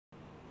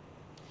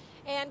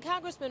And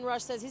Congressman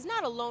Rush says he's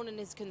not alone in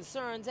his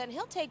concerns, and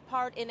he'll take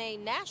part in a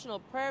national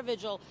prayer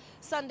vigil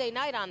Sunday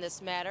night on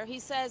this matter. He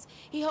says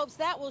he hopes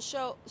that will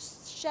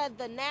shed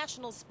the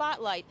national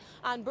spotlight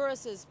on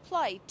Burris's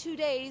plight 2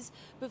 days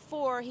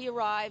before he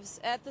arrives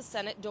at the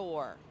Senate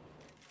door.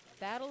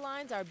 Battle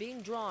lines are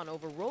being drawn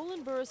over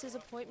Roland Burris's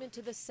appointment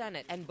to the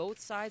Senate, and both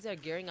sides are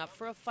gearing up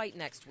for a fight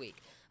next week.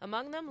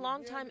 Among them,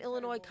 longtime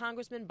Illinois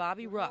Congressman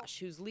Bobby Rush,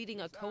 who's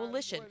leading a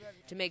coalition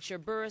to make sure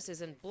Burris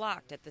isn't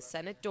blocked at the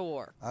Senate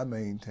door. I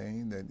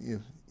maintain that if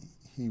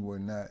he were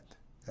not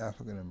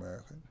African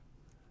American,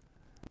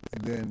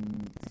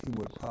 then he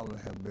would probably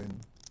have been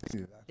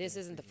seated. This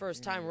isn't the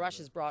first time Rush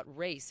has brought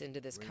race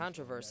into this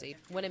controversy.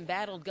 When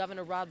embattled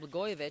Governor Rod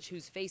Blagojevich,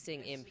 who's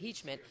facing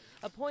impeachment,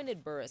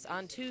 appointed Burris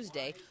on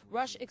Tuesday,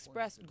 Rush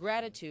expressed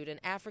gratitude an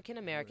African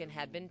American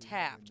had been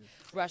tapped.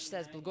 Rush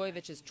says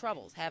Blagojevich's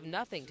troubles have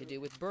nothing to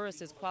do with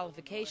Burris's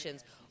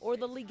qualifications or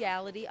the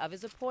legality of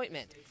his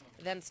appointment,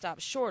 then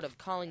stopped short of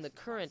calling the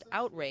current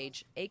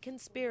outrage a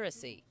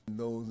conspiracy.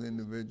 Those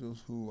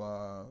individuals who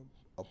are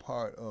a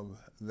part of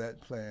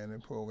that plan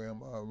and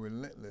program are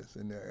relentless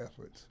in their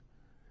efforts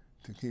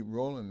to keep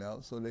rolling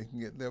out so they can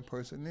get their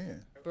person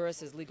in.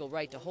 Burris's legal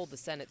right to hold the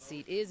Senate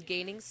seat is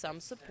gaining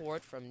some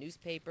support from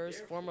newspapers,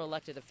 former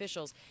elected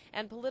officials,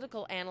 and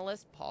political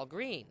analyst Paul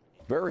Green.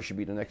 Burris should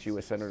be the next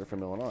U.S. Senator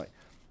from Illinois.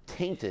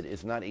 Tainted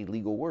is not a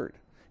legal word.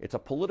 It's a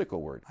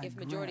political word. If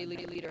Majority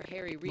Leader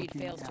Harry Reid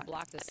fails to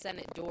block the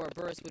Senate door,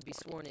 Burris would be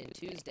sworn in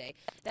Tuesday.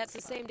 That's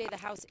the same day the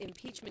House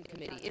Impeachment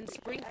Committee in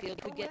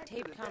Springfield could get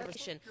taped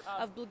conversation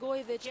of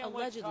Blagojevich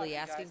allegedly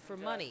asking for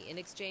money in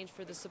exchange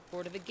for the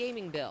support of a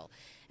gaming bill.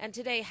 And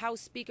today, House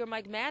Speaker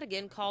Mike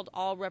Madigan called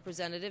all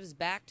representatives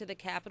back to the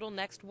Capitol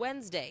next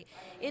Wednesday,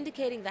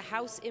 indicating the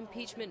House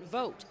impeachment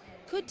vote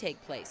could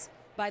take place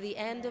by the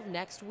end of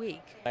next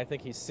week. I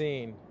think he's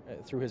seen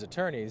through his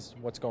attorneys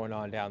what's going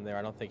on down there.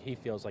 I don't think he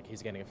feels like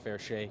he's getting a fair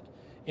shake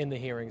in the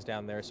hearings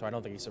down there, so I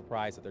don't think he's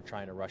surprised that they're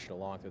trying to rush it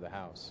along through the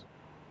House.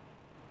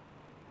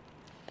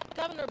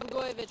 Governor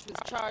Blagojevich was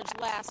charged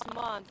last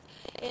month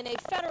in a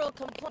federal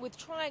complaint with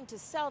trying to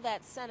sell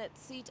that Senate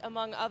seat,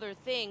 among other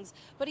things,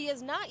 but he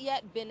has not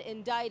yet been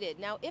indicted.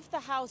 Now, if the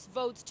House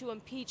votes to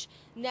impeach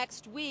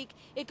next week,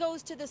 it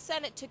goes to the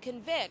Senate to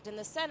convict, and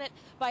the Senate,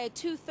 by a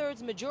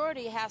 2/3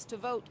 majority, has to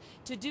vote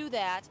to do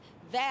that.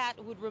 That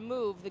would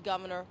remove the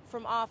governor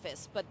from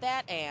office, but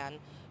that, Ann,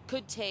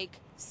 could take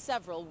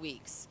several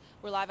weeks.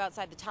 We're live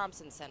outside the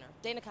Thompson Center.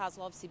 Dana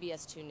Kozlov,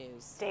 CBS 2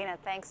 News. Dana,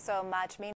 thanks so much.